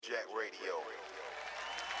Jack Radio.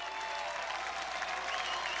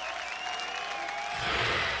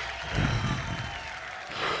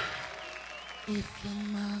 If your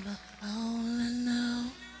mother only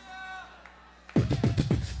knew,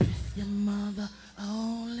 if your mother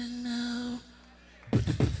only knew,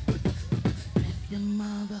 if your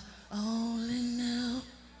mother only knew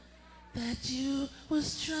that you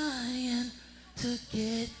was trying to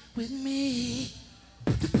get with me.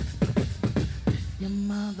 If your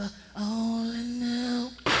mother only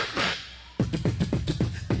knew,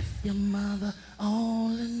 if your mother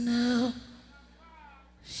only knew,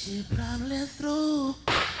 she probably threw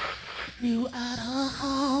you out her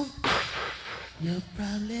home. You'll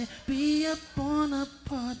probably be up on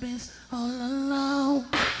apartments all alone.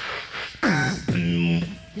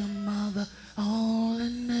 Your mother only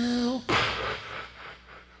knew.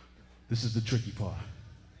 This is the tricky part.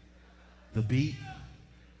 The beat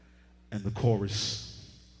and the chorus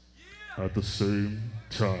at the same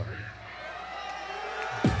time.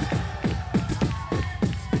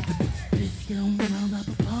 If your mother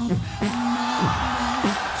pump, if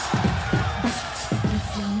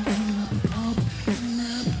your mother pump, if your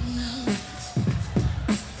mother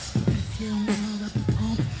pump, if your mother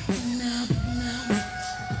pump,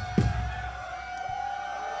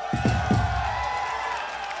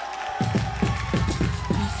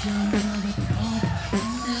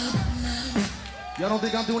 Y'all don't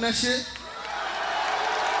think I'm doing that shit?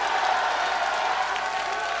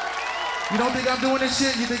 You don't think I'm doing this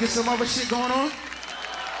shit? You think there's some other shit going on?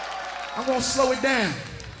 I'm gonna slow it down.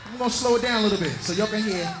 I'm gonna slow it down a little bit so y'all can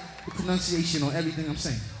hear the pronunciation on everything I'm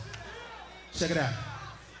saying. Check it out.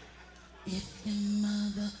 if your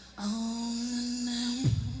mother only knew.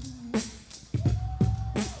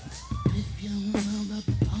 If your mother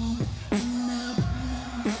pump,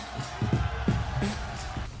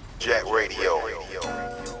 Jack Radio.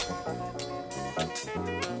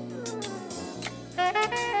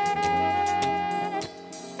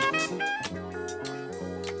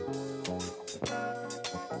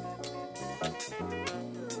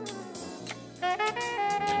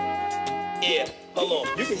 Yeah, hold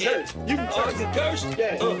on. You can curse. You can curse. I can curse?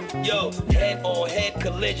 Yeah. Yo, head-on-head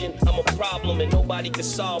collision. I'm a problem and nobody can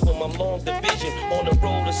solve them. I'm long division. On the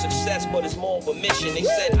road to success, but it's more of a mission. They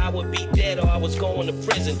said I would be dead or I was going to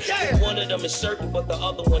prison. Yeah. One of them is certain, but the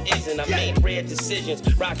other one isn't. I made rare decisions.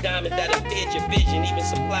 Rock diamond that impaired your vision. Even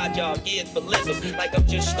supplied y'all years for lism. Like I'm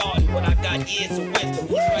just starting, but I got years of wisdom.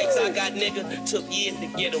 Rights I got, nigga, took years to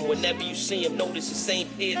get him. Whenever you see him, notice the same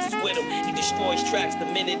peers is with him. He destroys tracks the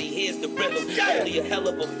minute he hears the rhythm. Only a hell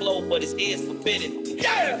of a flow, but his ears forbidden.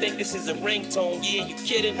 You think this is a ringtone? Yeah, you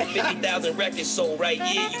kidding? 50,000 records sold, right?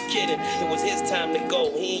 Yeah, you kidding? It was his time to go.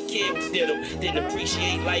 He ain't care who did him. Didn't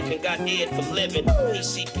appreciate life and got aired for living.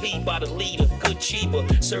 PCP by the leader, good Chiba.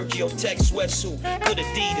 Sergio Tech sweatsuit, good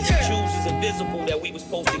Adidas. Shoes is invisible that we was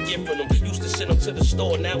supposed to get from them. Used to send them to the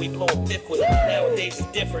store, now we blowing fifth with them. Nowadays it's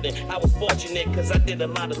different. And I was fortunate cause I did a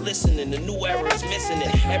lot of listening. The new era is missing it.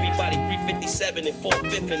 Everybody 357 and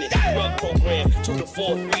 4/5 in it. Drug program 2 to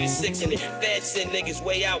 4, 3 to 6 in it. Feds send niggas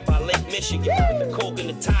way out by Lake Michigan. The coke and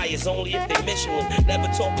the tires only if they Michelin. Never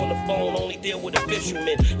talk on the phone, only deal with official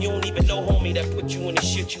men. You don't even know homie that put you in the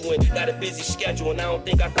shit you in. Got a busy schedule and I don't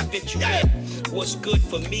think I can fit you in. What's good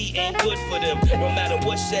for me ain't good for them. No matter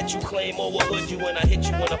what set you claim or what hood you in, I hit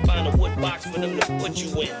you when I find a wood box for them to put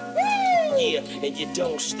you in. Yeah, and you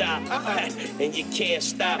don't stop, and you can't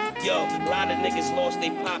stop. Yo, a lot of niggas lost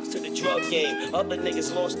their pops to the drug game. Other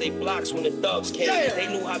niggas lost their blocks when the thugs came. They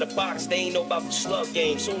knew how to box, they ain't know about the slug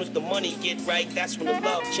game. Soon as the money get right, that's when the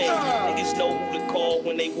love change. Niggas know who to call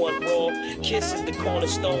when they want raw. Kiss is the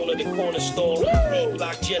cornerstone of the corner store.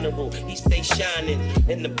 D-Block General, he stay shining.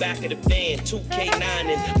 In the back of the van,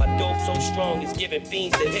 2K9ing. My dope so strong, it's giving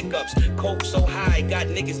fiends the hiccups. Coke so high, got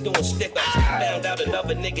niggas doing stick-ups. Found out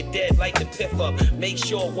another nigga dead like the piff up. Make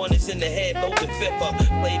sure one is in the head, load the fifth up.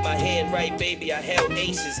 Played my hand right, baby, I held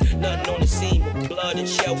aces. Nothing on the scene but blood and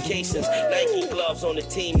shell casings. Nike gloves on the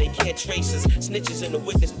team, they can't trace us. Snitches in the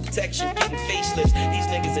witness protection, getting faceless. These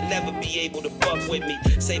niggas will never be able to fuck with me.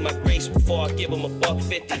 Say my grace before I give them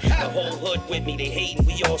 $150. The whole hood with me, they hating,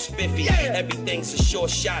 we all spiffy. Everything's a short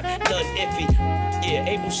shot, none iffy. Yeah,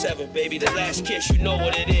 April 7th, baby, the last kiss, you know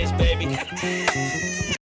what it is, baby.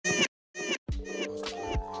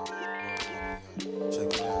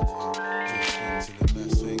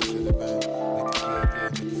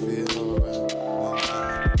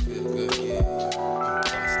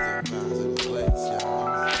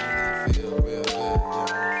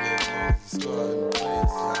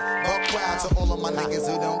 To all of my niggas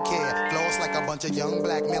who don't care, floss like a bunch of young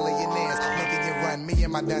black millionaires, making you run none. Me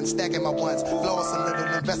and my done stacking my ones. Floss a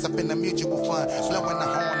little, invest up in the mutual fund. Blowing the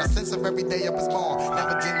horn, I sense of every day I was born.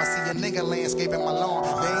 Never dream I see a nigga landscaping my lawn.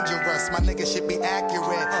 Dangerous, my nigga should be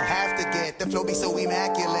accurate. Have to get the flow be so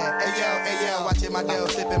immaculate. Hey yo, watching my dough,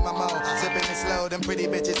 sipping my mo. Sipping it slow, them pretty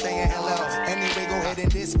bitches saying hello. Anyway, go ahead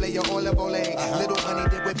and display your olive olay. Little honey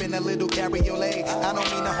dip whipping a little cabriolet. I don't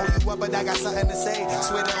mean to hold you up, but I got something to say.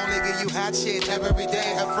 Swear to only give you hot shit every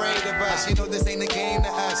day. Afraid of us, you know this ain't a game to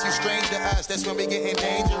us. You strange to us, that's when we getting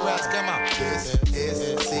dangerous. Come on. This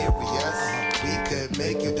is serious. We could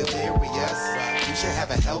make you delirious. You should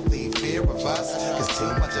have a healthy fear of us, cause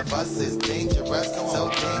too much of us is dangerous. So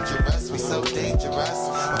dangerous, we so dangerous.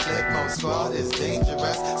 My flip mode squad is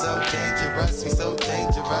dangerous. So dangerous, we so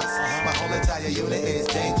dangerous. My whole entire unit is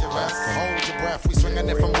dangerous. Hold your breath, we swinging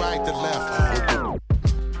it from right to left.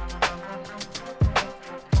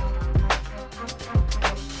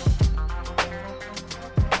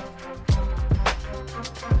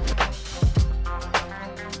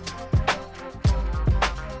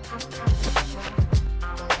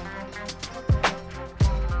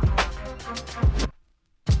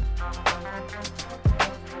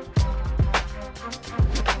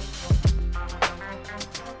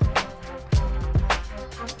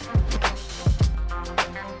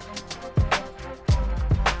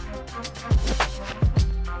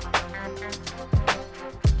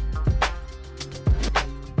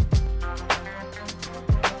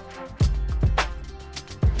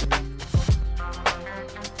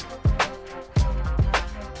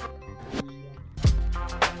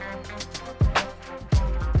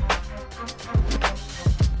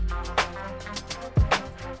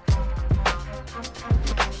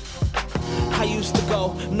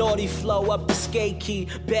 Naughty flow up the skate key.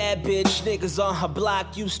 Bad bitch, niggas on her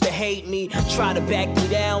block used to hate me. Try to back me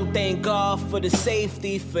down, thank God for the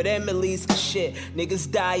safety. For them at least, cause shit,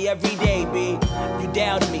 niggas die every day, B. You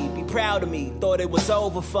doubted me, be proud of me, thought it was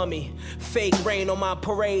over for me. Fake rain on my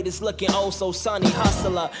parade is looking oh so sunny.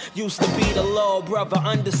 Hustler, used to be the little brother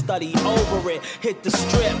understudy. Over it, hit the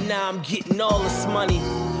strip, now I'm getting all this money.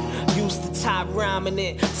 Used to top rhyming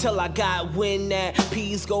it till I got wind that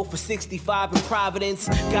P's go for 65 in Providence.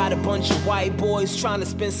 Got a bunch of white boys trying to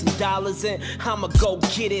spend some dollars in. I'ma go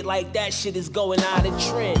get it like that shit is going out of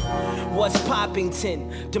trend. What's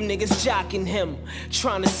Poppington? Them niggas jocking him.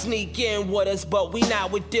 Trying to sneak in with us, but we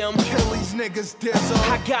not with them. Kill these niggas, dizzle.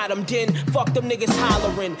 I got them then. Fuck them niggas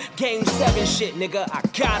hollering. Game 7 shit, nigga. I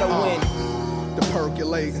gotta win. The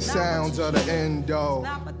percolating sounds of the endo.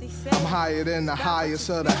 I'm higher than the highest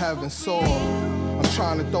of the heavens soar. I'm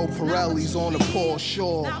trying to throw Pirellis on the poor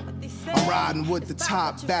shore. I'm riding with the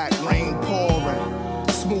top back, rain pouring.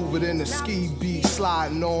 Smoother than the ski beat,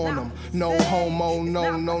 sliding on them. No homo,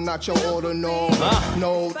 no, not your order, no.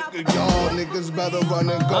 No, y'all niggas better run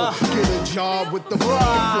and go. Get a job with the fucking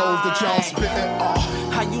flows that y'all spittin'.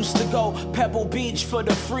 I used to go Pebble Beach for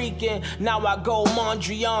the freaking. Now I go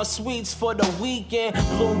Mondrian Suites for the weekend.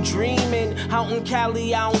 Blue dreaming, out in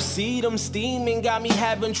Cali I don't see them steaming. Got me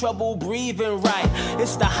having trouble breathing right.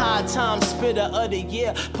 It's the high time spitter of the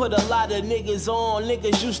year. Put a lot of niggas on,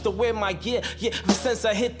 niggas used to wear my gear. Yeah, but since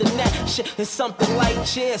I hit the net, shit is something like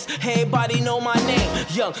cheers. Everybody know my name,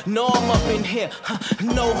 young, know I'm up in here.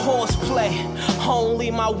 No horseplay,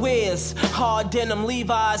 only my wares. Hard denim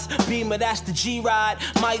Levi's, Beamer, that's the G-Ride.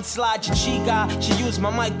 Might slide your cheek out, she use my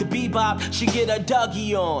mic to bebop. She get a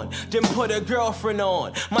Dougie on, then put her girlfriend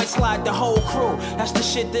on. Might slide the whole crew, that's the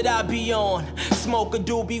shit that I be on. Smoke a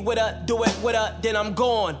doobie with her, do it with her, then I'm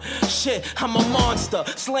gone. Shit, I'm a monster,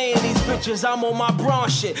 slaying these bitches, I'm on my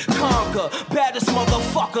bronze shit. Conquer, baddest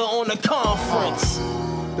motherfucker on the conference.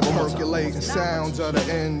 The percolating sounds of the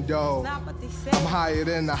endo. I'm higher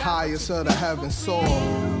than the highest of the heavens soar.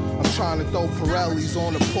 I'm trying to throw Pirellis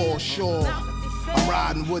on the poor shore. I'm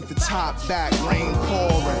riding with the top back, rain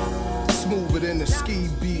pouring. Smoother than the ski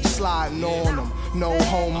beat, sliding on them. No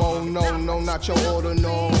homo, no, not your order,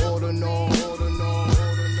 no.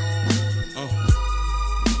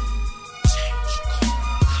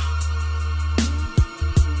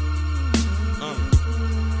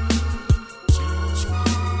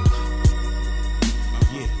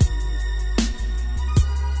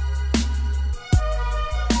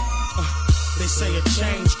 They say a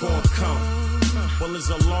change gon' come. Well,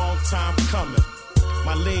 it's a long time coming.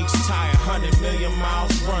 My legs tired, 100 million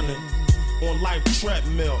miles running. On life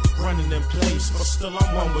treadmill, running in place, but still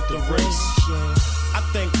I'm one with the race. I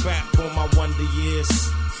think back on my wonder years.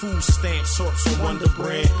 Food stamps, sorts of Wonder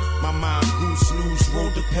Bread. My mind goose news,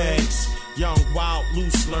 rolled the pegs. Young, wild,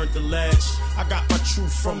 loose, learned the ledge. I got my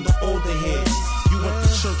truth from the older heads. You went to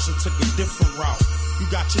church and took a different route. You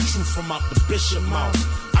got your truth from out the bishop mouth.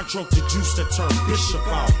 I I drunk the juice that turned Bishop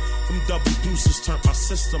out. Them double deuces turned my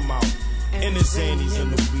system out. And the Xannies in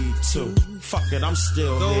the weed too. Fuck it, I'm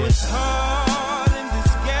still Though here. it's hard in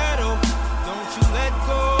this ghetto, don't you let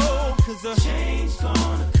go, 'cause a change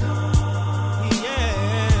gonna come.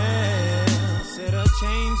 Yeah, said a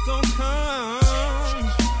change gonna come.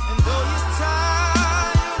 And though you're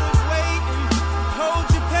tired of waiting, hold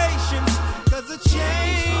your patience, 'cause a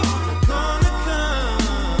change gonna come.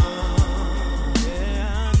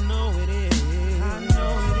 Yeah, I know it is. I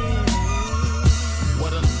know it is.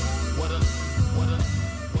 What a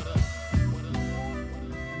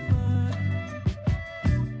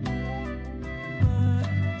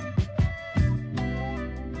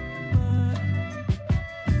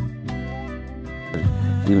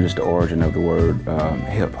Even just the origin of the word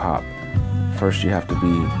hip hop. First, you have to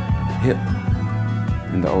be hip,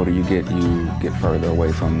 and the older you get further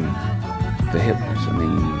away from the hipness. I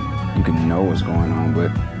mean, you can know what's going on,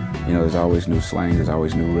 but you know, there's always new slang, there's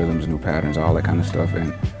always new rhythms, new patterns, all that kind of stuff.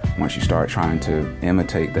 And once you start trying to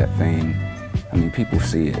imitate that thing, I mean, people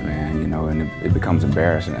see it, man. You know, and it becomes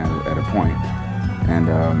embarrassing at a point.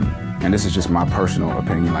 And this is just my personal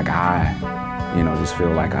opinion. Like I, you know, just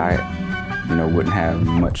feel like I, you know, wouldn't have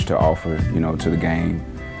much to offer, you know, to the game.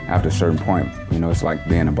 After a certain point, you know, it's like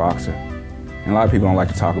being a boxer. And a lot of people don't like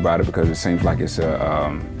to talk about it because it seems like it's a,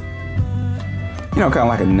 you know, kind of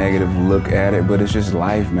like a negative look at it, but it's just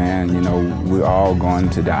life, man. You know, we're all going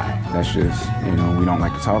to die. That's just, you know, we don't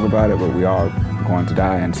like to talk about it, but we are going to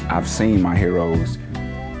die. And I've seen my heroes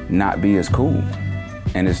not be as cool.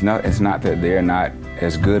 And it's not that they're not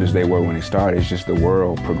as good as they were when they started, it's just the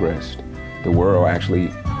world progressed. The world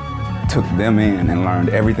actually took them in and learned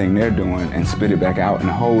everything they're doing and spit it back out in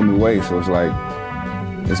a whole new way. So it's like,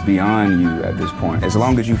 it's beyond you at this point. As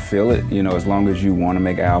long as you feel it, you know, as long as you want to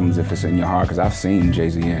make albums, if it's in your heart, because I've seen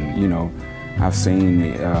Jay-Z and, you know, I've seen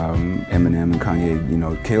Eminem and Kanye, you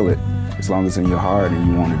know, kill it. As long as it's in your heart and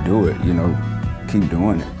you want to do it, you know, keep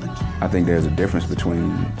doing it. I think there's a difference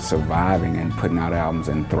between surviving and putting out albums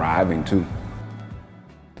and thriving too.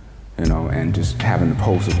 You know, and just having the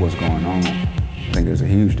pulse of what's going on. I think there's a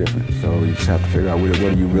huge difference. So you just have to figure out what do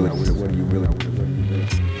you really. The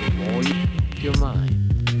more you your mind,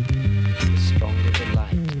 the stronger the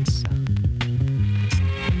light inside.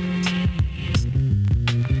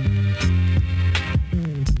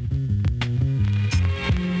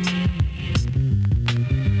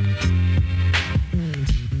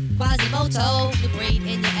 Quasimoto, you breed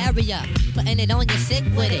in your area, putting it on you sick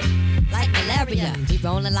with it. Like malaria, we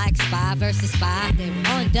rolling like spy versus spy.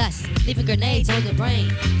 On dust, leaving grenades on your brain.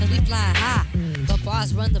 Cause we fly high.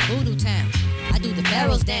 Quas run the voodoo town. I do the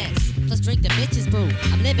pharaoh's dance, plus drink the bitches brew.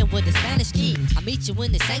 I'm living with the Spanish key. I meet you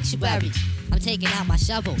in the sanctuary. I'm taking out my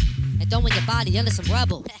shovel and throwing your body under some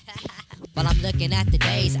rubble. While I'm looking at the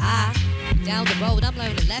day's eye. Down the road, I'm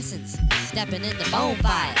learning lessons. Stepping in the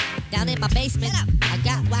bonfire. Down in my basement, I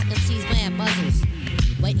got whack MCs wearing muzzles.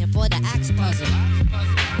 Waiting for the axe puzzle.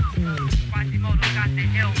 Quasimoto got the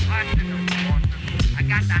ill arsenal. I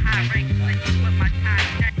got the high rank slick with my time.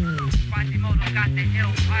 Quasimoto got the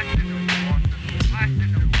ill arsenal.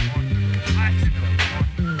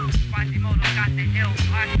 Quasimoto got the ill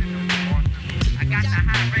arsenal. I got the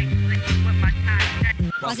high rank slick with my time.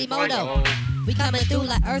 Quasimoto, we coming through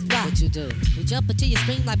like earth rock. What you do? We jump until you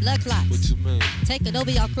scream like blood clots. What you mean? Taking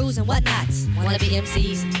over y'all crews and whatnots. Wanna be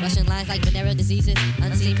MCs, rushing lines like venereal diseases.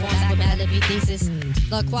 Unseen porn back with Malibu thesis.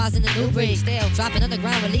 Lord Quas in the new breed, still dropping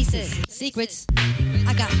underground releases. Secrets,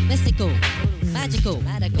 I got mystical, magical.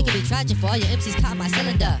 It can be tragic for all your MCs caught my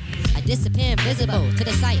cylinder. I disappear invisible to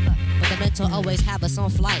the sight, but the mental always have us on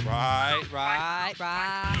flight. Right.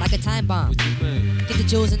 Like a time bomb. What you mean? Get the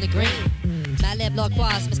jewels in the green. Madlib, Lord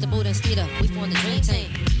Quas, Mr. Buddha and Skeeter, we form the dream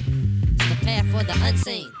team. Prepare for the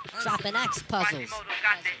unseen, dropping axe puzzles. Quasimoto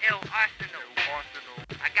got the ill arsenal.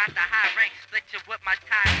 I got the high rank split you with my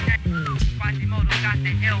time. Quasimoto got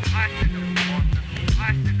the ill arsenal.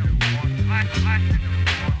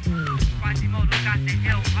 Quasimoto got the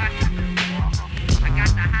ill arsenal. I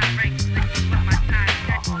got the high rank split you with my time.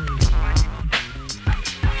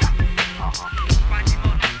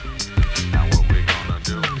 Now what we're gonna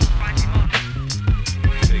do?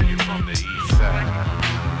 Take it from the east side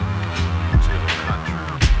to the country.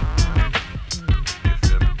 You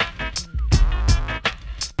feel me? You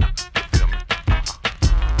feel me?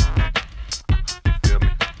 You feel me?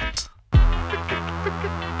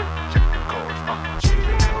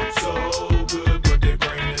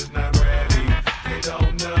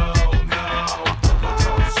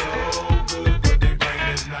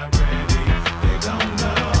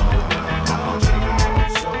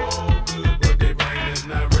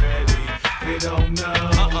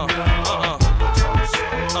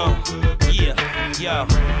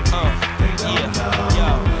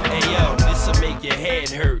 This'll make your head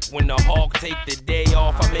hurt. When the hawk take the day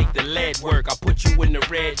off, I make the lead work. I put you in the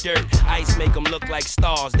red dirt. Ice make them look like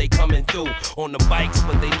stars, they coming through. On the bikes,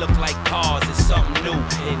 but they look like cars, it's something new.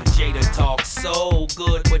 And Jada talks so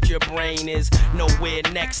good, but your brain is nowhere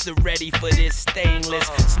next to ready for this stainless.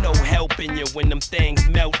 It's no helping you when them things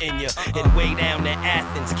melt in you. And way down to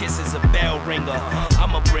Athens, kisses a bell ringer.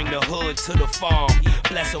 I'ma bring the hood to the farm.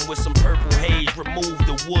 Bless them with some purple haze, remove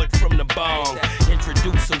the wood from the bong.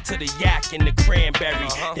 Introduce them to the yak and the cranberry.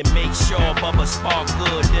 Then make sure Bubba spark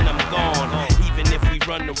good, then I'm gone. Even if we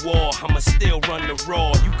run the war, I'ma still run the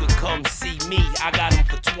raw. You could come see me, I got them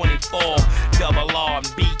for 24. Double R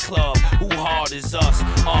and B Club, who hard is us?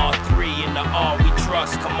 R3 and the R we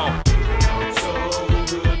trust, come on. So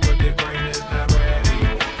good, but their brain is not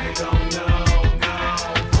ready. They don't know.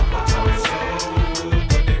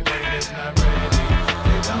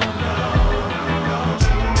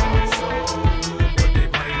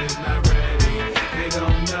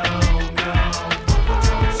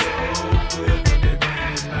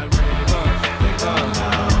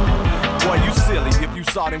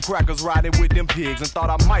 Saw them crackers riding with them pigs and thought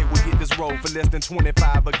I might would hit this road for less than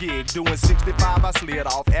 25 a gig. Doing 65, I slid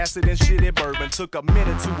off acid and shit at Bourbon. Took a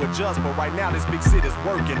minute to adjust, but right now this big city's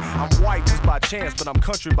working. I'm white just by chance, but I'm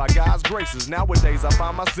country by God's graces. Nowadays I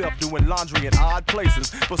find myself doing laundry in odd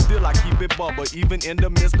places, but still I keep it bubba, even in the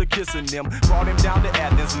midst of kissing them. Brought him down to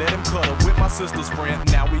Athens, let him cuddle with my sister's friend.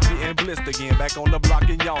 Now we getting blissed again, back on the block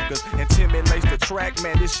in Yonkers. And Timmy laced the track,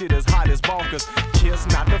 man, this shit is hot as bonkers. Kiss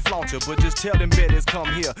not to flaunt you, but just tell them betters come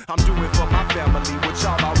here. I'm doing for my family what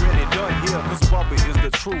y'all already done here. Cause Bubba is the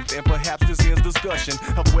truth, and perhaps this ends discussion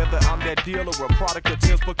of whether I'm that deal or a product of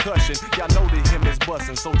Tim's percussion. Y'all know that him is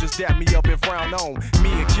bustin', so just dap me up and frown on.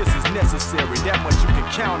 Me and Kiss is necessary, that much you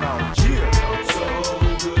can count on. Yeah.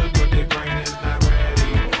 So good, but their brain is not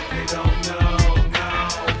ready. They don't know.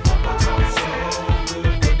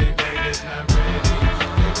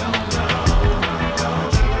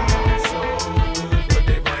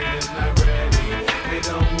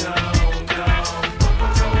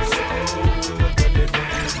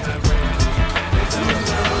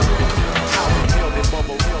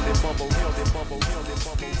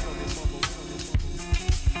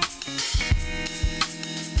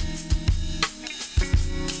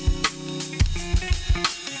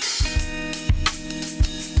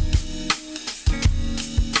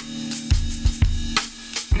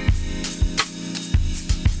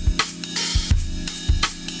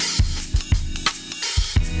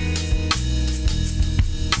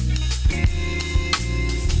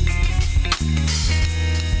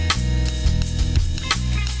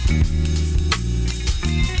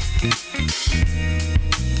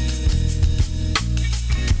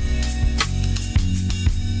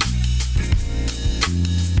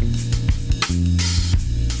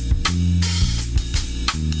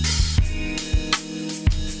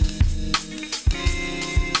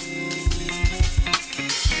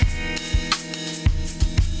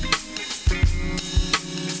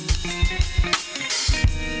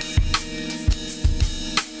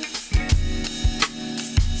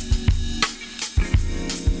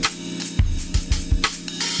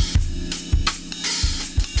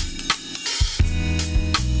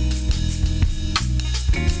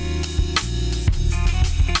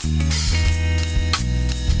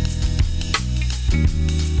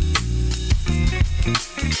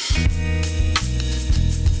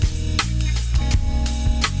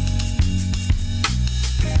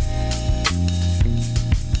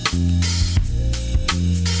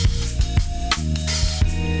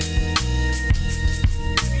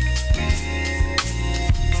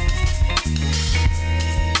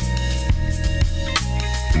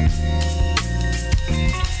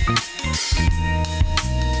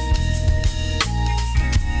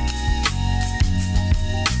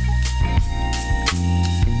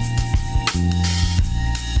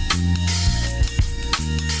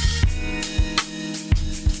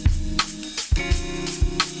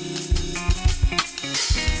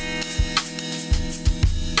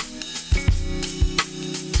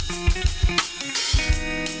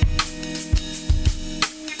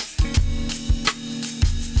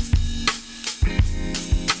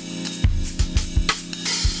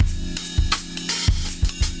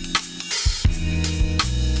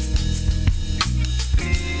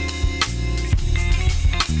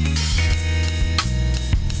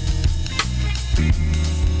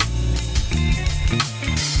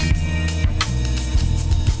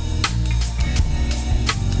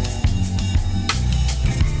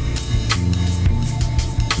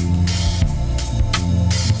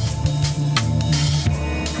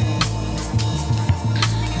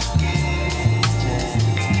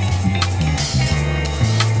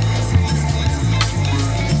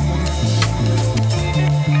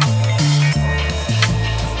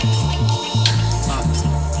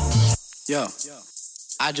 Yo,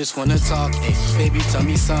 I just wanna talk, hey, baby, tell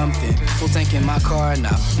me something. Full tank in my car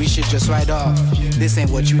now, we should just ride off. This ain't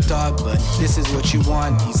what you thought, but this is what you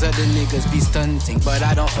want. These other niggas be stunting, but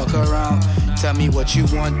I don't fuck around. Tell me what you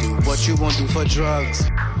want do, what you won't do for drugs,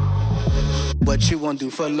 what you won't do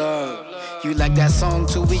for love. You like that song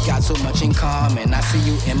too, we got so much in common. I see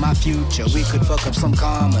you in my future, we could fuck up some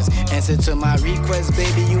commas. Answer to my request,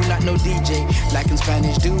 baby, you not no DJ. Like in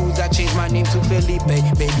Spanish dudes, I changed my name to Felipe.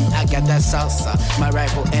 Baby, I got that salsa, my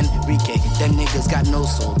rival Enrique. Them niggas got no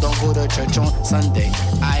soul, don't go to church on Sunday.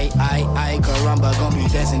 I, caramba, gon' be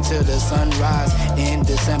dancing till the sunrise. In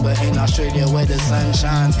December in Australia where the sun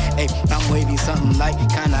shines. Hey, I'm wavy, something like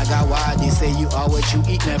Kanagawa. They say you are what you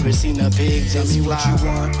eat, never seen a pig just fly. Tell me what you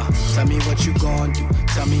want, tell me what you gon' do.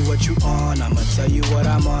 Tell me what you on, I'ma tell you what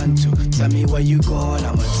I'm on to. Tell me where you going,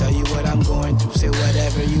 I'ma tell you what I'm going through. Say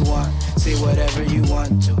whatever you want, say whatever you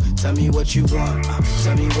want to. Tell me what you want,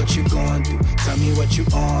 tell me what you gon' do. Tell me what you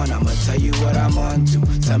on, I'ma tell you what I'm on to.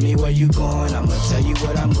 Tell me where you going, I'ma tell you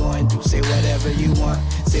what I'm going through. Say whatever you want,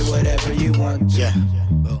 say whatever you want to. Yeah.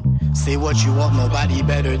 Say what you want, nobody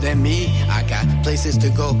better than me. I got places to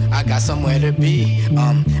go, I got somewhere to be.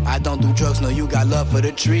 I don't do drugs, no, you got love for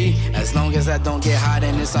the tree. As long as I don't get high,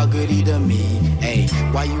 then it's all goody to me. Hey,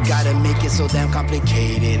 why you gotta make it so damn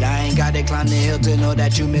complicated? I ain't gotta climb the hill to know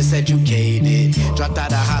that you miseducated. Dropped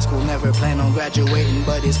out of high school, never plan on graduating,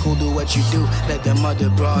 but it's cool, do what you do, let them other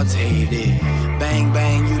broads hate it. Bang,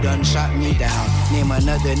 bang, you done shot me down. Name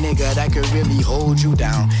another nigga that could really hold you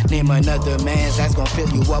down. Name another man that's gonna fill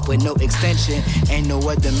you up with no extension. Ain't no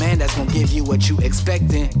other man that's gonna give you what you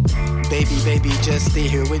expecting. Baby, just stay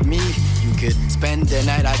here with me. You could spend the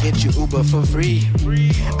night, I get you Uber for free.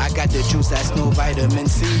 I got the juice, that's no vitamin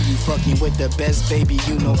C. You fucking with the best, baby,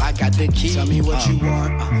 you know I got the key. Tell me what you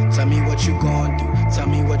want, tell me what you gon' do. Tell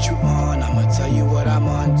me what you on, I'ma tell you what I'm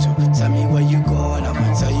on to. Tell me where you going,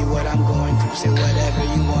 I'ma tell you what I'm going through. Say whatever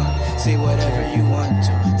you want, say whatever you want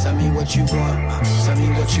to. Tell me what you want, tell me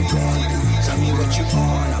what you gon' do. Tell me what you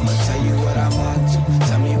on, I'ma tell you what I'm on to.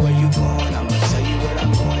 Tell me where you going, I'ma tell you what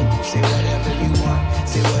I'm going through. Say whatever you want,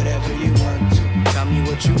 say whatever you want to. Tell me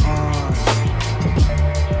what you on.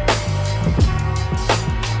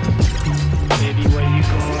 Baby, where you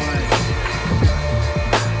going?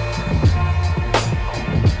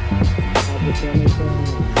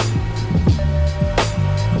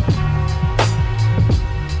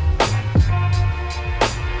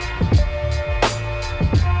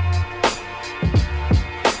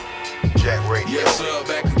 Jack Radio. Yes, sir,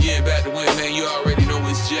 back again, back to win, man. You already know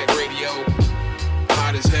it's Jack Radio.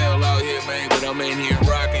 Hot as hell out here, man, but I'm in here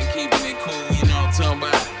rocking, keeping it cool, you know what I'm talking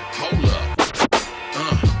about? Hold up.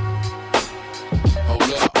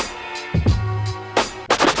 Hold up.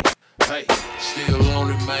 Hey, still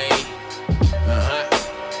on it, man.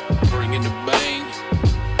 Bringing the bang.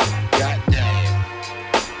 Goddamn.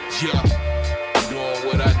 Yeah. Doing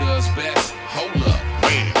what I does best. Hold up.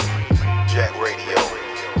 Man. Jack Radio.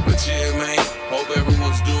 But yeah, man, hope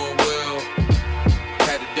everyone's doing well.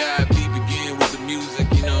 Had to dive deep again with the music,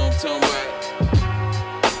 you know what I'm talking about?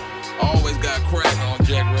 Always got crack on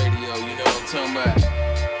Jack Radio, you know what I'm talking about?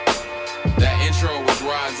 That intro was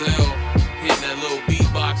Rozelle hitting that little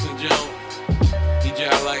beatboxing jump. He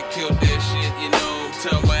just like killed that shit, you know what I'm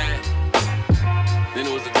talking about? Then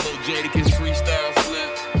it was the little Jadakiss freestyle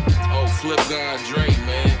flip. Oh, Flip God Dre,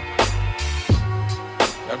 man.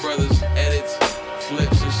 That brother's edits,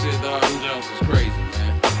 flips and shit, dog, them jumps is crazy,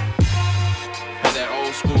 man. Had that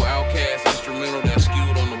old school Outkast instrumental that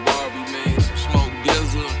skewed on the Barbie, man. Some Smoke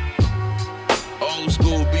Dizza. Old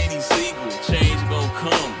school Beanie Siegel, change gon'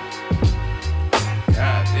 come.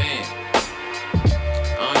 God damn.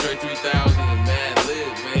 Andre 3000 and Mad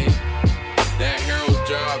Lib, man. That Hero's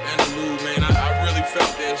Job interlude, man. I really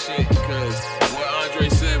felt that shit because what Andre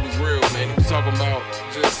said was real, man. He was talking about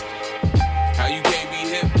just how you can't be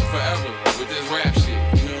hip forever with this rap shit,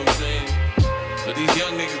 you know what I'm saying? But these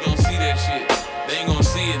young niggas don't see that shit. They ain't gonna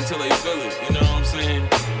see it until they feel it, you know what I'm saying?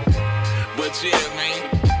 But yeah, man,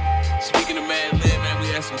 speaking of Mad Lib, man, we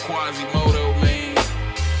had some Quasimodo, man.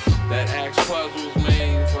 That Axe Puzzles,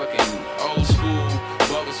 man, fucking old school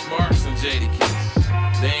Bubba Sparks and Jadakiss.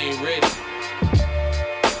 They ain't ready.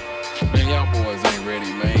 Man, y'all boys ain't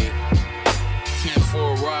ready, man.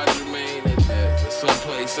 10-4 Roger, man, that's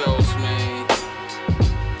someplace else, man.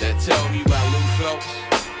 That tell me about Lou Phelps,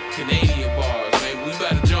 Canadian bars, man. We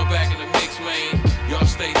better jump back in the mix, man. Y'all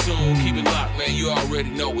stay tuned, keep it locked, man. You already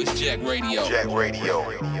know it's Jack Radio. Jack Radio.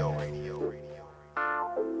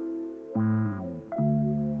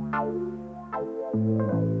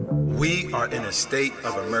 We are in a state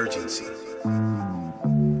of emergency.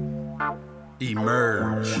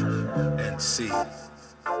 Emerge and see.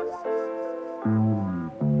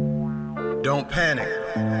 Don't panic.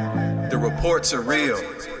 The reports are real.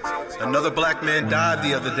 Another black man died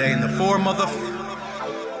the other day, and the four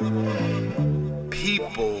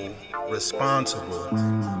people responsible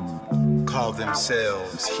call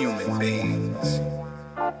themselves human beings.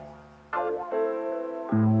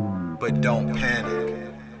 But don't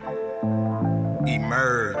panic.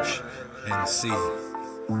 Emerge and see.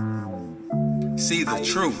 See the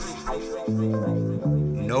truth.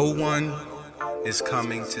 No one is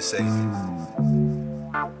coming to save you.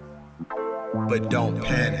 But don't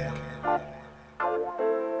panic.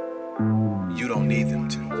 You don't need them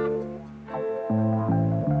to.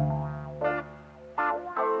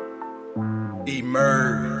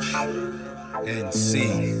 Emerge and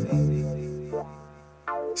see.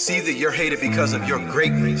 See that you're hated because of your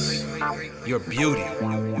greatness, your beauty,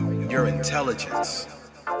 your intelligence,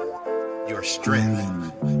 your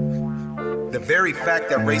strength. The very fact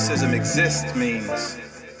that racism exists means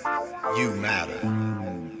you matter.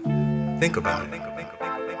 Think about it.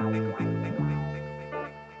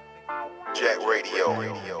 Jack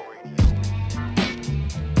Radio.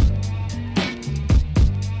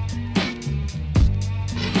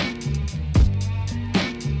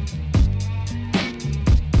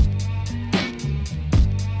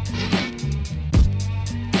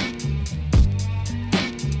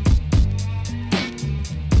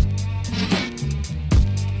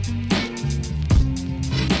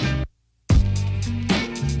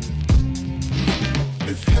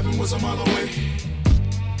 If heaven was a mile away,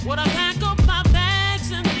 Would I pack up my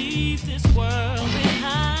bags and leave this world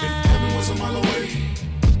behind? if heaven was a mile away,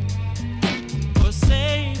 Or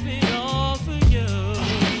save it all for you?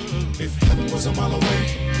 if heaven was a mile away,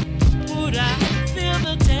 Would I fill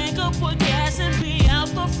the tank up with gas and be out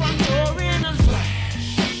the front door in a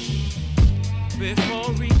flash?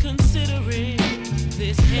 Before reconsidering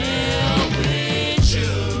this hell with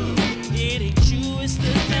you, it ain't you, it's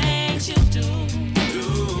the things you do.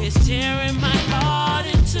 It's tearing my heart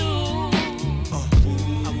in two.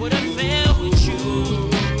 I would have failed with you.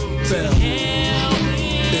 To hell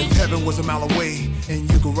with if heaven was a mile away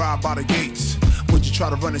and you could ride by the gates, would you try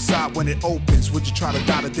to run inside when it opens? Would you try to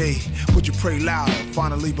die today? Would you pray louder,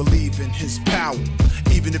 finally believe in his power?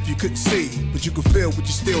 Even if you couldn't see, but you could feel, would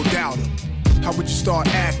you still doubt him? How would you start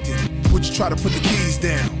acting? Would you try to put the keys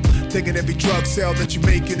down? Thinking every drug sale that you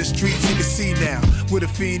make in the streets he can see now. Would a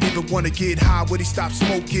fiend even want to get high? Would he stop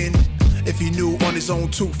smoking? If he knew on his own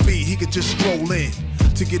 2 feet he could just stroll in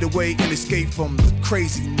to get away and escape from the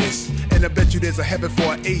craziness. And I bet you there's a heaven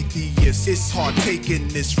for an atheist. It's hard taking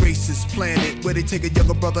this racist planet where they take a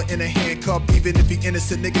younger brother in a handcuff. Even if he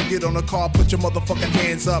innocent, nigga, get on a car, put your motherfucking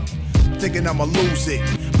hands up. Thinking I'ma lose it.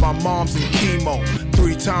 My mom's in chemo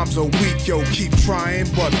 3 times a week, yo, keep trying.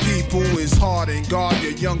 But people is hard and God,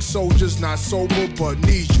 your young soldiers not sober but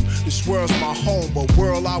need you. This world's my home, but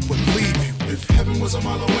world I would leave you. If heaven was a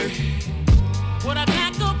mile away, Would I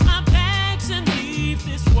pack up my bags and leave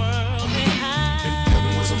this world behind? if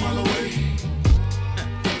heaven was a mile away,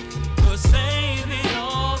 Or save it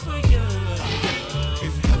all for you?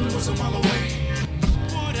 if heaven was a mile away,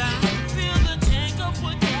 Would I fill the tank up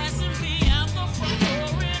with gas and be out the front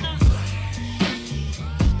door in a flash?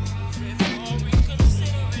 Before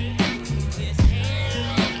reconsidering this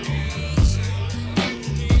hell with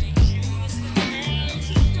you, it ain't you, it's the things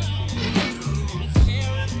you do. It's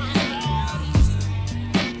tearing my heart in two.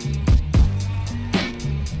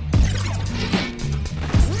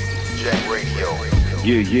 Jack Radio.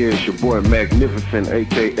 Yeah, it's your boy Magnificent,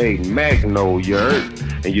 aka Magno, you heard?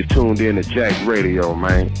 And you tuned in to Jack Radio,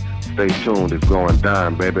 man. Stay tuned, it's going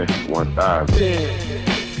down, baby. 1,000. 10,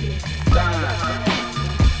 9,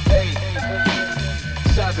 8,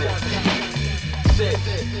 7, 6,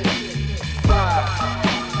 5,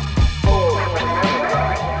 4,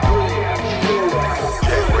 3, 2.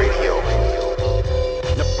 Jack Radio.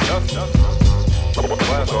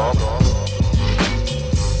 Blast off.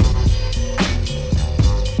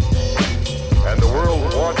 And the world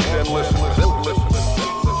watched and listened.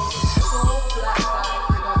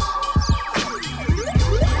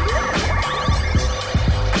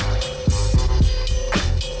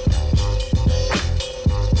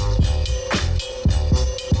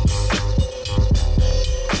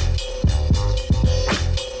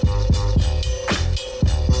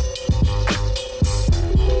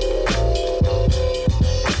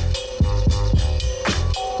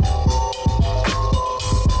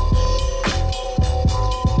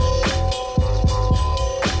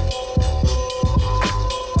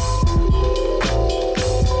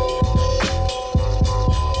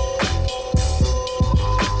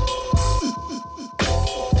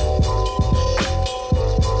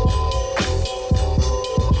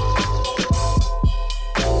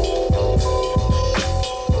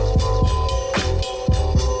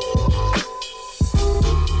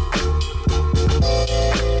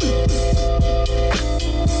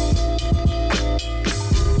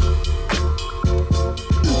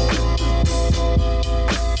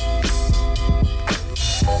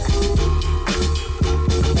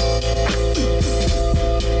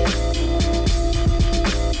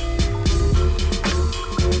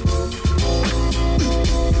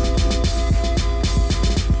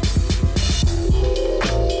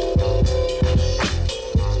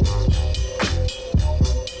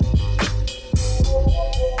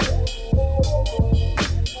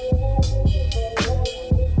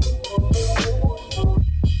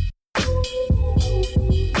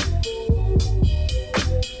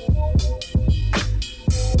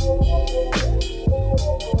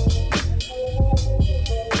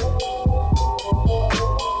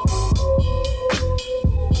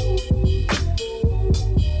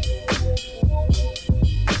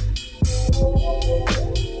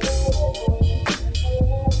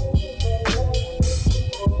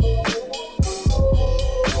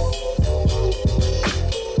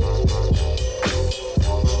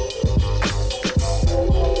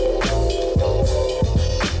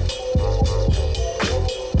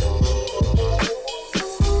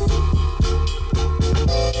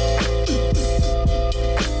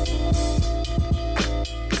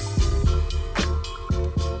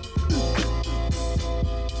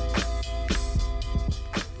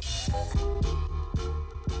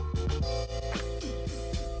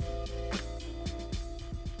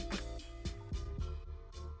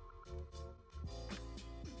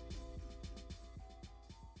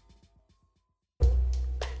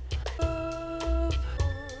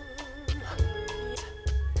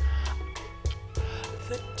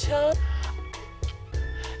 time.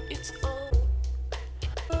 It's all the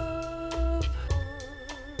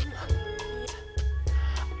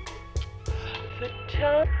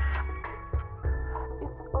time.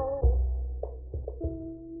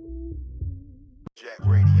 Jack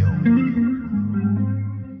Radio.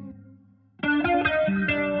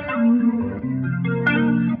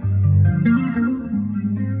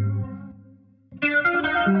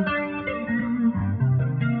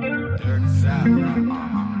 Dirty South.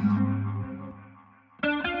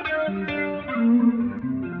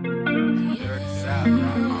 Dirty South.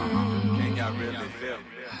 Can y'all really feel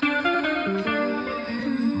me?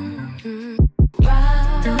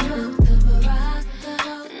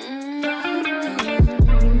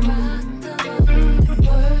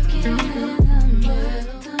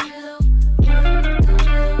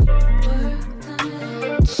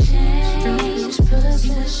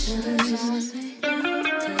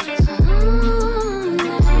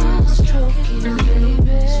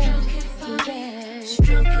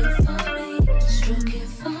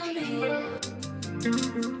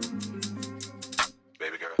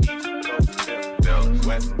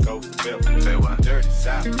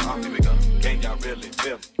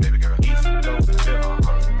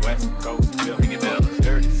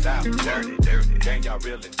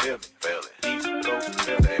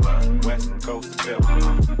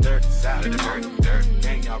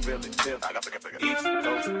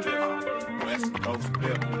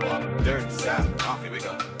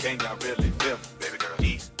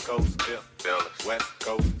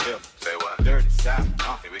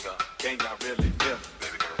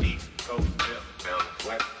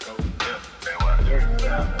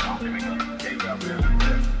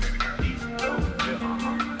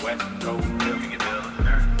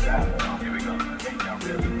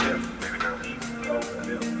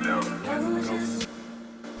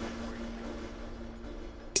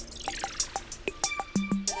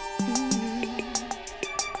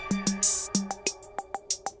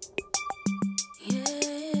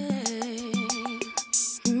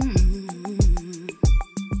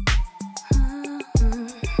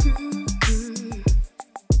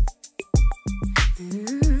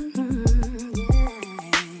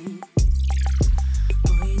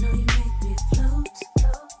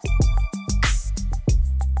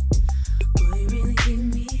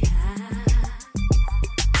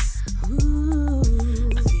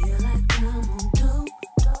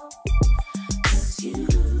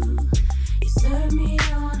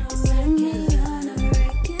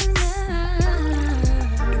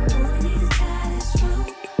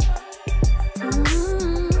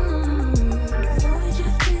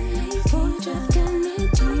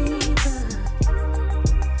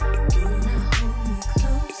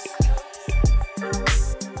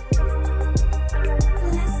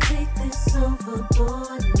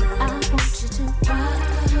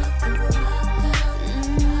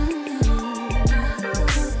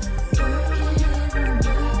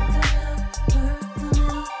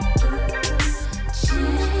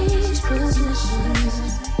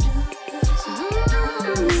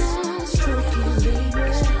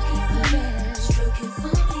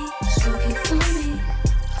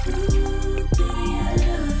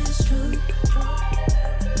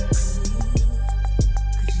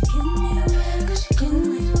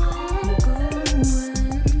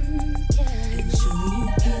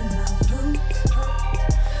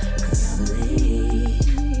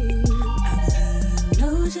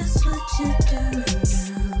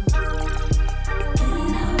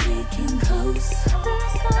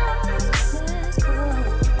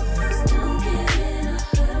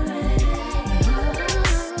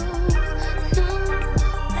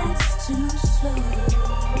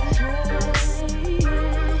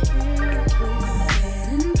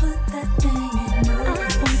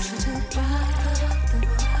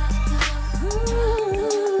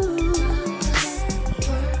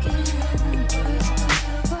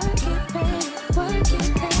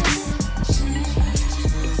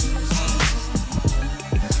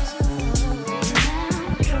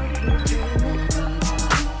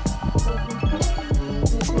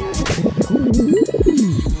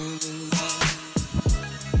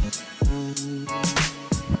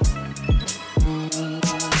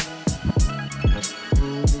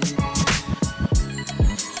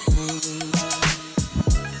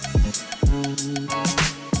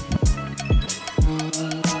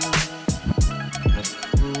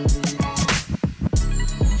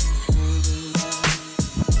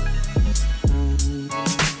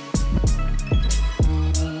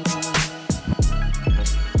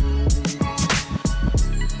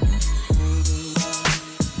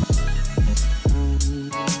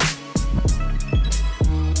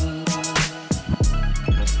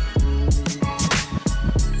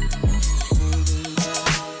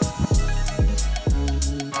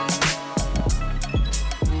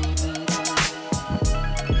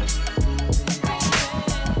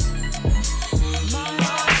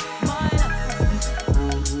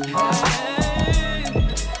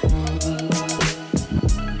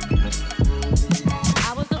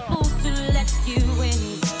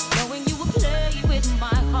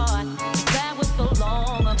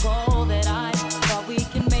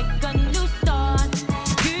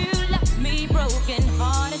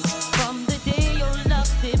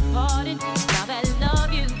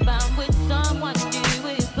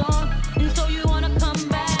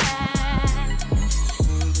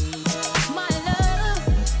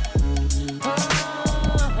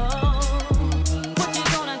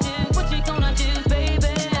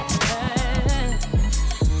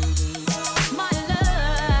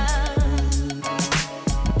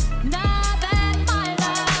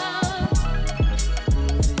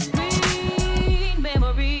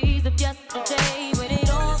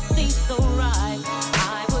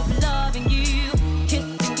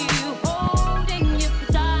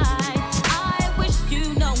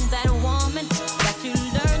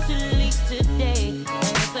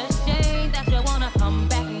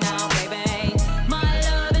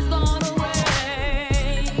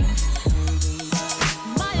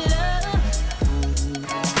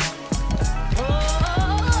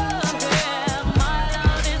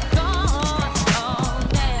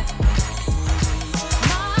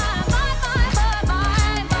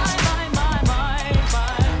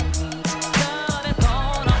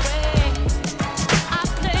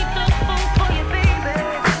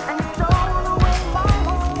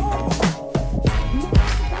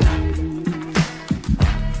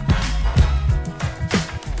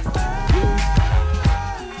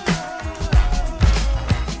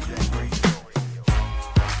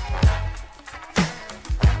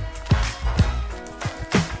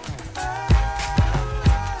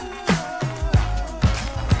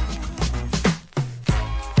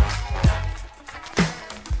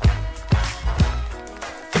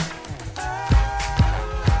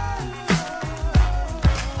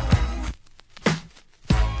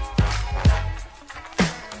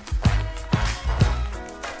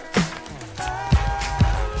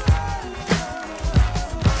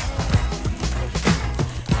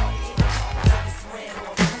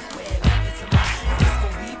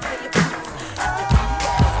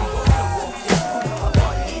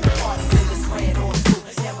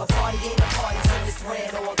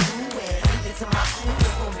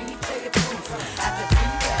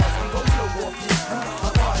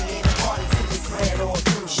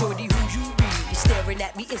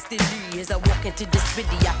 instantly. As I walk into this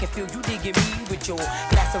city, I can feel you digging me with your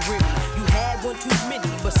glass of Remy. You had one too many,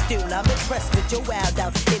 but still I'm impressed with your wild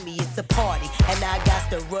out in me. It's a party, and I got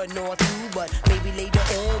to run on through. But maybe later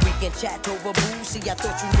on we can chat over booze. See, I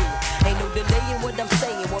thought you knew. Ain't no delay in what I'm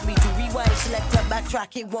saying. Want me to rewind, select up,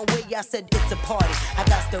 backtrack it one way? I said it's a party. I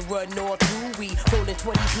got to run on through. We rolling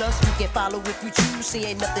 20 plus. You can follow if you choose. See,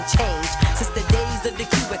 ain't nothing changed since the days of the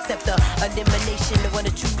queue, except the elimination of one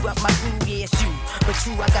or two up my crew. Yeah, it's you. But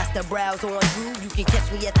true, I got to browse on through. You can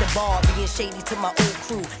catch me at the bar, being shady to my old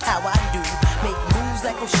crew. How I do, make moves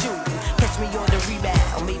like I'm shooting. Catch me on the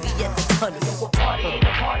rebound, maybe at the tunnel. A party ain't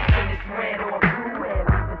a party till it's red or blue. And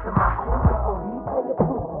leave it to my crew before he pay the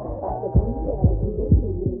proof.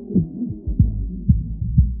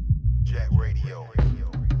 Jack Radio.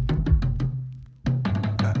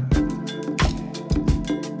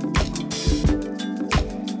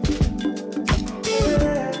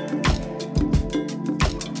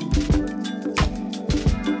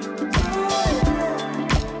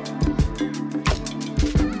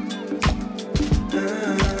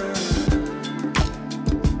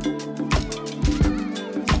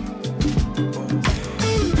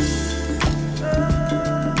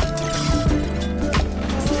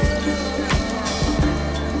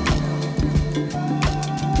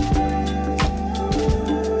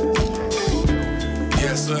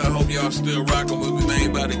 Still rocking with me, man.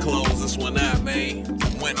 About to close this one out, man.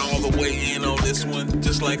 Went all the way in on this one,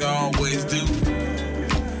 just like I always do.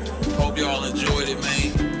 Hope y'all enjoyed it,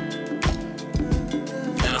 man.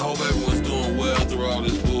 And I hope everyone's doing well through all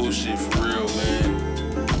this bullshit, for real, man.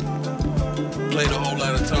 Played a whole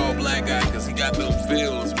lot of Tall Black Guy, cause he got them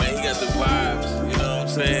feels, man. He got the vibes, you know what I'm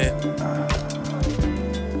saying?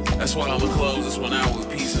 That's why I'm gonna close this one out with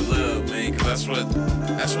peace and love, man. Cause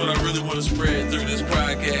that's what I really want to spread through this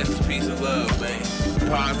podcast is peace and love, man.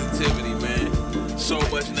 Positivity, man. So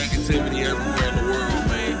much negativity everywhere in the world,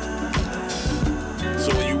 man.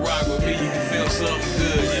 So when you rock with me, you can feel something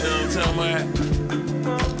good, you know what I'm talking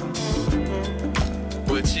about?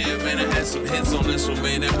 But yeah, man, I had some hits on this one,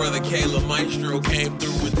 man. That brother Kayla Maestro came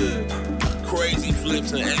through with the crazy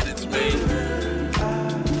flips and edits, man.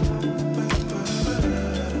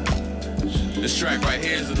 This track right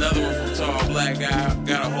here is another one from Tall Black Guy.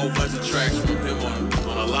 Got a whole bunch of tracks from him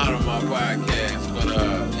on a lot of my podcasts. But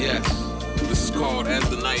yes, this is called As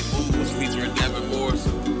the Night Moves, featuring Devin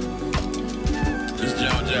Morrison. This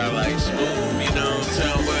John like smooth, you know what I'm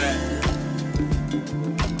talking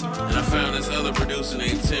about? And I found this other producer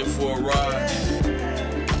named 10-4 Raj.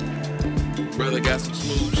 Brother got some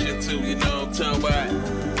smooth shit too, you know what I'm talking about?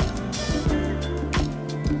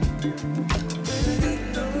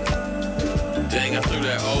 Dang, I threw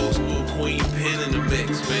that old school Queen Pen in the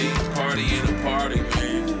mix, man. Party in a party,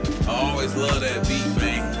 man. I always love that beat,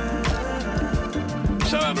 man.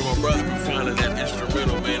 Shout out to my brother for finding that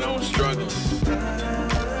instrumental, man. I was struggling.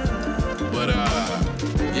 But,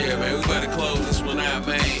 yeah, man, we better close this one out,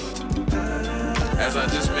 man. As I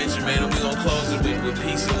just mentioned, man, we gonna close it with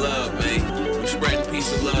peace and love, man. We're spreading peace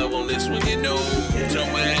and love on this one, you know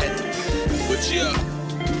man. But, yeah.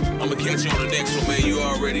 I'ma catch you on the next one, man. You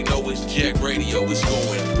already know it's Jack Radio. It's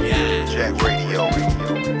going. Yeah. Jack Radio.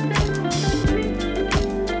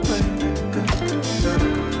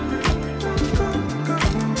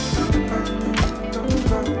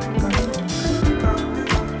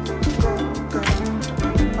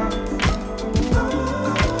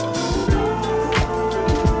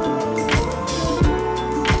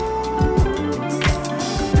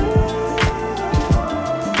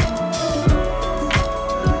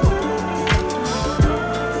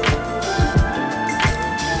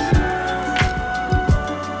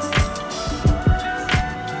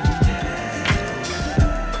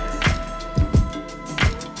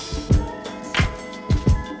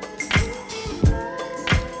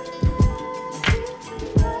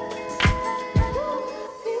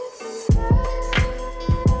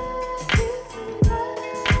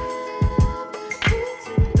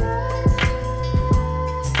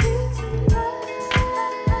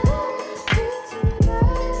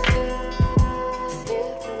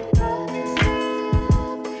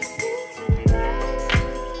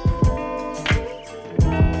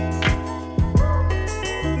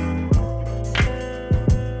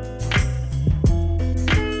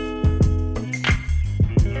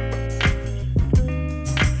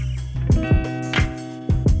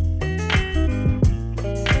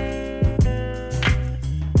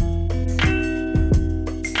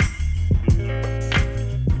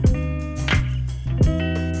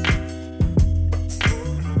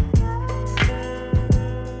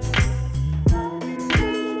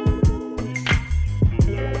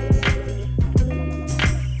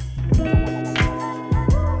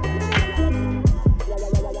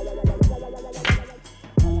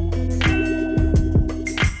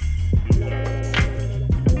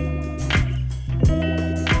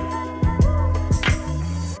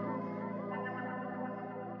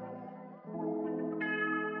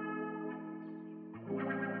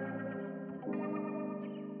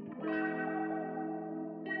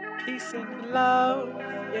 Peace and love,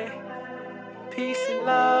 yeah. Peace and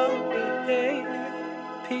love,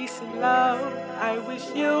 yeah. Peace and love. I wish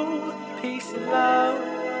you peace and love.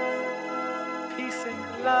 Peace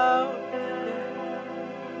and love,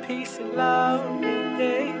 yeah. Peace and love,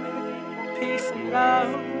 yeah. Peace and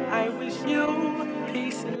love. I wish you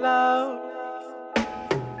peace and love.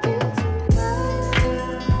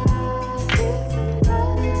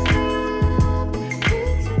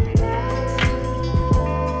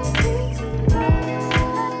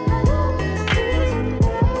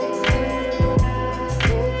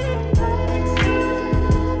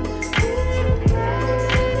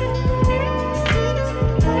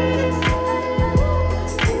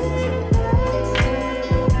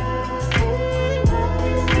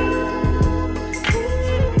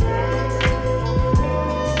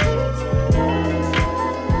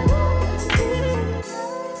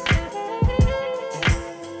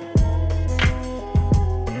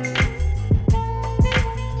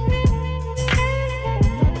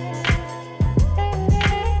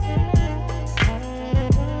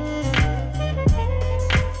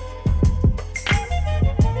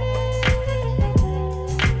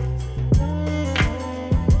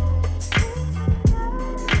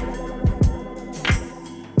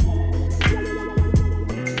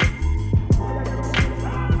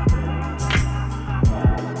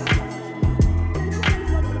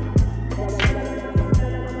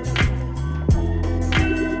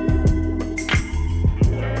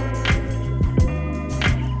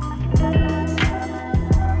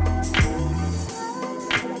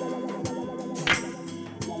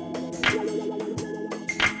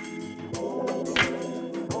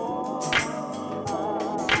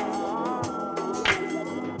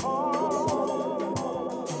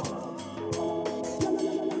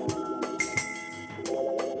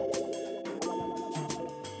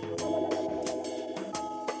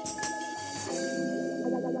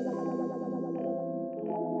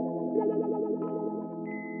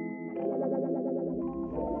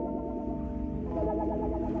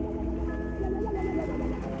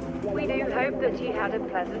 We do hope that you had a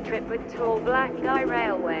pleasant trip with Tall Black Guy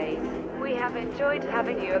Railways. We have enjoyed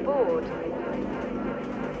having you aboard.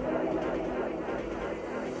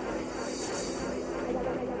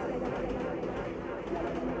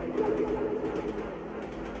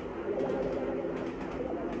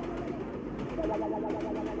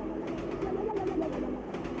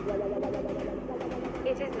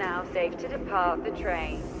 It is now safe to depart the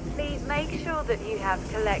train. Please make sure that you have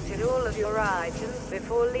collected all of your items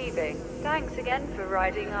before leaving. Thanks again for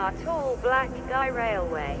riding our Tall Black Guy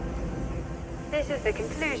Railway. This is the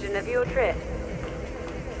conclusion of your trip.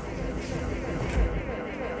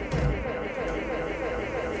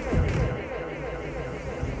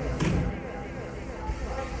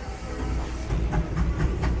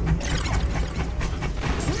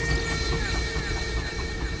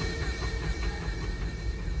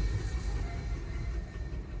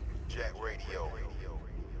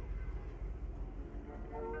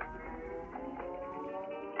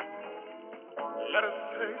 Let us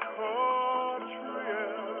take hold.